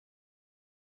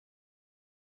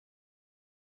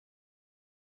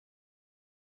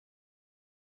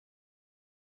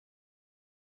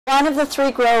One of the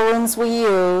 3 grow rooms we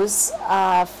use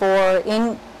for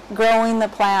growing the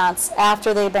plants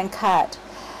after they've been cut.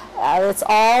 It's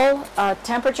all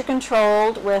temperature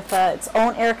controlled with its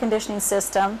own air conditioning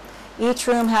system. Each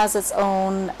room has its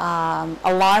own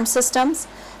alarm systems,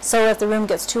 so if the room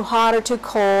gets too hot or too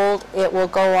cold, it will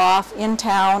go off in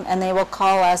town and they will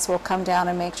call us. We'll come down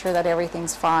and make sure that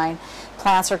everything's fine.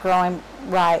 Plants are growing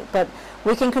right. But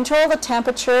we can control the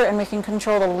temperature and we can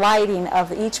control the lighting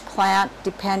of each plant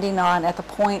depending on at the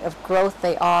point of growth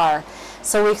they are.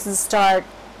 So we can start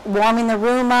warming the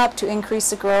room up to increase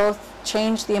the growth,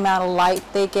 change the amount of light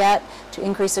they get to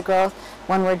increase the growth.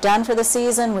 When we're done for the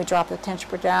season, we drop the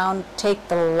temperature down, take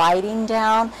the lighting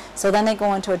down, so then they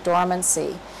go into a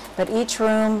dormancy. But each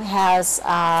room has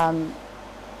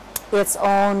its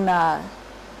own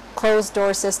closed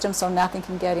door system, so nothing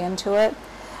can get into it.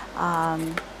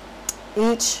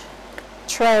 Each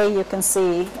tray, you can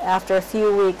see, after a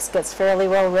few weeks gets fairly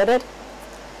well ridded.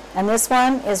 And this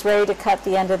one is ready to cut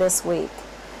the end of this week.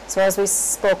 So as we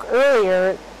spoke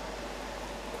earlier,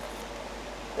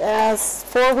 as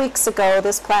 4 weeks ago,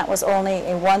 this plant was only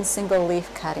a 1 single leaf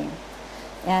cutting.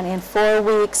 And in 4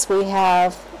 weeks, we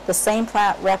have the same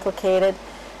plant replicated,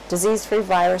 disease-free,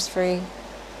 virus-free,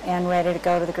 and ready to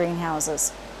go to the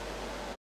greenhouses.